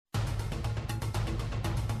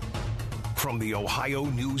From the Ohio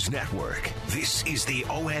News Network, this is the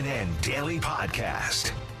ONN Daily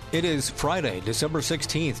Podcast. It is Friday, December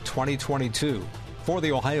 16th, 2022. For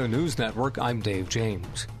the Ohio News Network, I'm Dave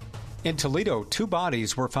James. In Toledo, 2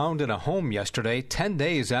 bodies were found in a home yesterday, 10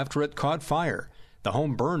 days after it caught fire. The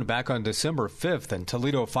home burned back on December 5th, and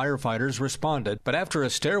Toledo firefighters responded. But after a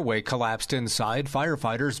stairway collapsed inside,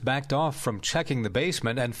 firefighters backed off from checking the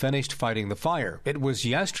basement and finished fighting the fire. It was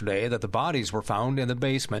yesterday that the bodies were found in the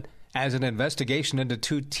basement as an investigation into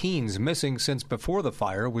 2 teens missing since before the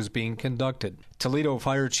fire was being conducted. Toledo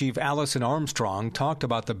Fire Chief Allison Armstrong talked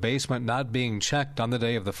about the basement not being checked on the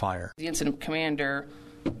day of the fire. The incident commander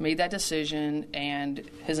made that decision, and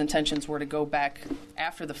his intentions were to go back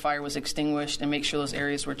after the fire was extinguished and make sure those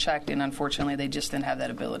areas were checked, and unfortunately they just didn't have that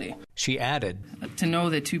ability. She added, to know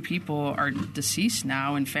that 2 people are deceased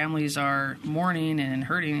now and families are mourning and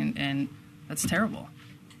hurting, and that's terrible.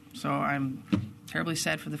 So I'm terribly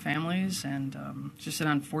sad for the families, and just an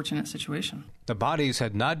unfortunate situation. The bodies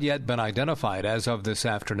had not yet been identified as of this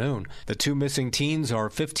afternoon. The 2 missing teens are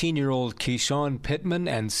 15-year-old Keyshawn Pittman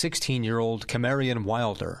and 16-year-old Camarion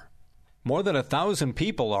Wilder. More than 1,000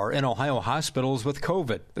 people are in Ohio hospitals with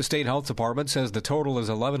COVID. The state health department says the total is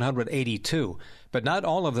 1,182, but not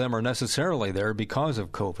all of them are necessarily there because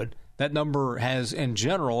of COVID. That number has, in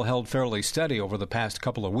general, held fairly steady over the past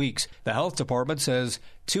couple of weeks. The health department says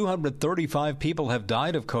 235 people have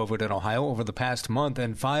died of COVID in Ohio over the past month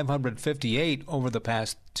and 558 over the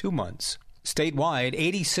past 2 months. Statewide,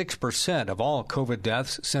 86% of all COVID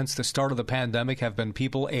deaths since the start of the pandemic have been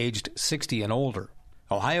people aged 60 and older.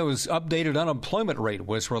 Ohio's updated unemployment rate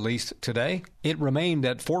was released today. It remained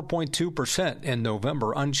at 4.2% in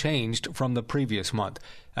November, unchanged from the previous month.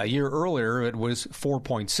 A year earlier, it was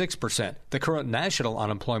 4.6%. The current national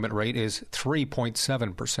unemployment rate is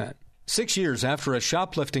 3.7%. 6 years after a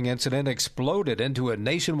shoplifting incident exploded into a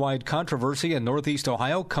nationwide controversy in Northeast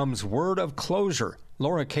Ohio comes word of closure.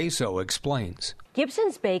 Laura Queso explains.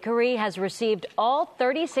 Gibson's Bakery has received all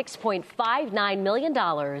 $36.59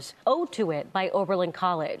 million owed to it by Oberlin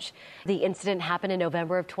College. The incident happened in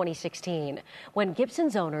November of 2016 when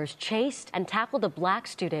Gibson's owners chased and tackled a black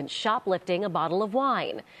student shoplifting a bottle of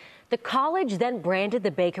wine. The college then branded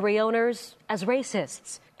the bakery owners as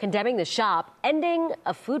racists, condemning the shop, ending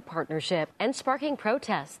a food partnership, and sparking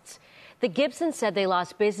protests. The Gibsons said they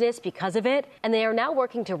lost business because of it, and they are now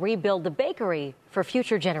working to rebuild the bakery for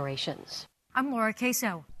future generations. I'm Laura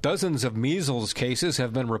Queso. Dozens of measles cases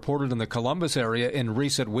have been reported in the Columbus area in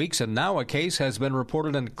recent weeks, and now a case has been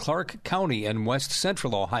reported in Clark County in west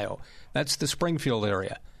central Ohio. That's the Springfield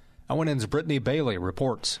area. ONN's Brittany Bailey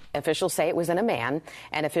reports. Officials say it was in a man,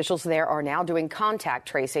 and officials there are now doing contact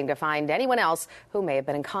tracing to find anyone else who may have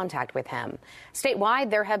been in contact with him.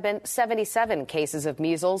 Statewide, there have been 77 cases of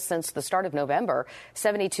measles since the start of November.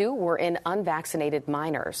 72 were in unvaccinated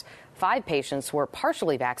minors. 5 patients were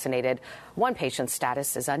partially vaccinated. 1 patient's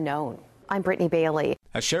status is unknown. I'm Brittany Bailey.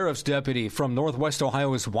 A sheriff's deputy from northwest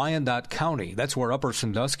Ohio's Wyandotte County, that's where Upper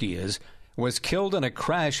Sandusky is, was killed in a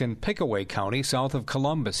crash in Pickaway County south of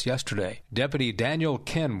Columbus yesterday. Deputy Daniel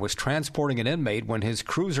Ken was transporting an inmate when his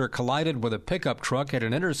cruiser collided with a pickup truck at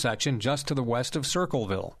an intersection just to the west of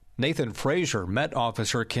Circleville. Nathan Frazier met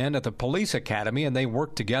Officer Ken at the police academy, and they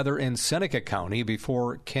worked together in Seneca County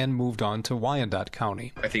before Ken moved on to Wyandotte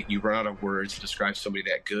County. I think you run out of words to describe somebody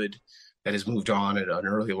that good, that has moved on at an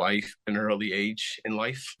early age in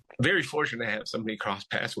life. Very fortunate to have somebody cross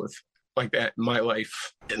paths with like that in my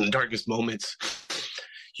life. In the darkest moments,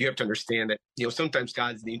 you have to understand that, sometimes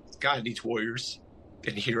God needs warriors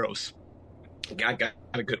and heroes. God got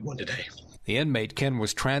a good one today. The inmate Ken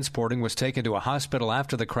was transporting was taken to a hospital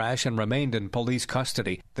after the crash and remained in police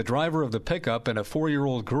custody. The driver of the pickup and a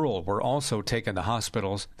 4-year-old girl were also taken to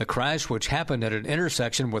hospitals. The crash, which happened at an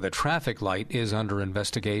intersection with a traffic light, is under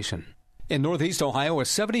investigation. In northeast Ohio, a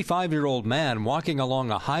 75-year-old man walking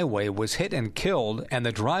along a highway was hit and killed, and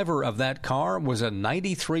the driver of that car was a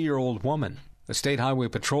 93-year-old woman. The State Highway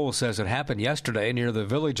Patrol says it happened yesterday near the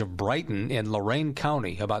village of Brighton in Lorain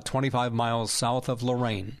County, about 25 miles south of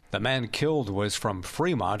Lorain. The man killed was from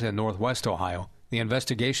Fremont in northwest Ohio. The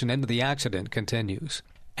investigation into the accident continues.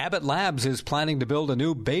 Abbott Labs is planning to build a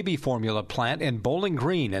new baby formula plant in Bowling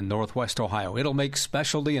Green in northwest Ohio. It'll make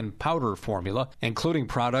specialty and powder formula, including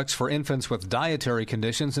products for infants with dietary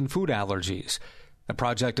conditions and food allergies. The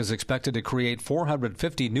project is expected to create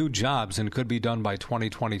 450 new jobs and could be done by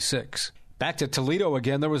 2026. Back to Toledo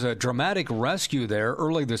again, there was a dramatic rescue there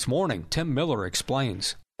early this morning. Tim Miller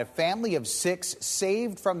explains. A family of 6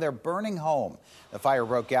 saved from their burning home. The fire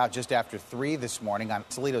broke out just after 3 this morning on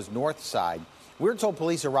Toledo's north side. We're told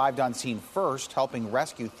police arrived on scene first, helping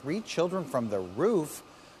rescue 3 children from the roof.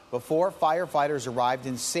 before firefighters arrived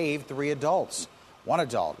and saved 3 adults. One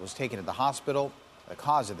adult was taken to the hospital. The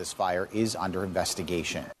cause of this fire is under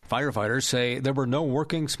investigation. Firefighters say there were no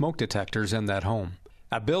working smoke detectors in that home.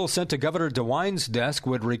 A bill sent to Governor DeWine's desk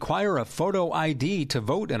would require a photo ID to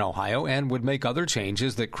vote in Ohio and would make other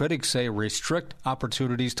changes that critics say restrict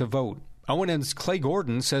opportunities to vote. ONN's Clay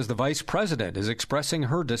Gordon says the vice president is expressing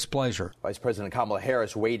her displeasure. Vice President Kamala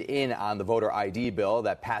Harris weighed in on the voter ID bill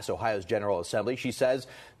that passed Ohio's General Assembly. She says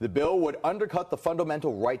the bill would undercut the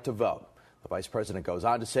fundamental right to vote. The vice president goes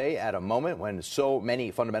on to say, at a moment when so many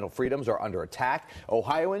fundamental freedoms are under attack,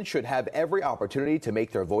 Ohioans should have every opportunity to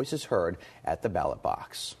make their voices heard at the ballot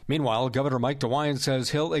box. Meanwhile, Governor Mike DeWine says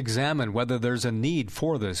he'll examine whether there's a need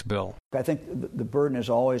for this bill. I think the burden is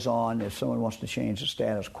always on, if someone wants to change the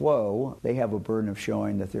status quo, they have a burden of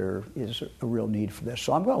showing that there is a real need for this.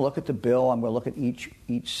 So I'm going to look at the bill. I'm going to look at each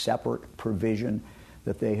separate provision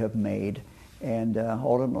that they have made, and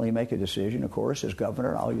ultimately make a decision. Of course, as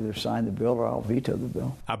governor, I'll either sign the bill or I'll veto the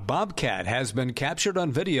bill. A bobcat has been captured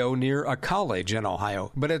on video near a college in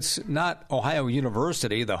Ohio, but it's not Ohio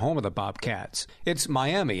University, the home of the bobcats. It's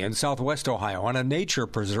Miami in southwest Ohio on a nature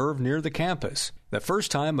preserve near the campus. The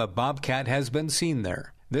first time a bobcat has been seen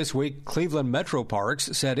there. This week, Cleveland Metro Parks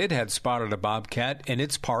said it had spotted a bobcat in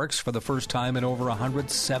its parks for the first time in over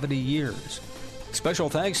 170 years. Special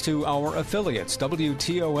thanks to our affiliates,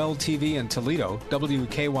 WTOL-TV in Toledo,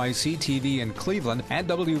 WKYC-TV in Cleveland, and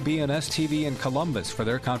WBNS-TV in Columbus for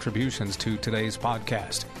their contributions to today's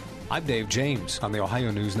podcast. I'm Dave James on the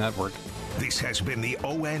Ohio News Network. This has been the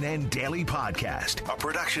ONN Daily Podcast, a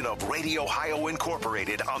production of Radio Ohio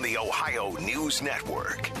Incorporated on the Ohio News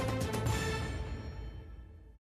Network.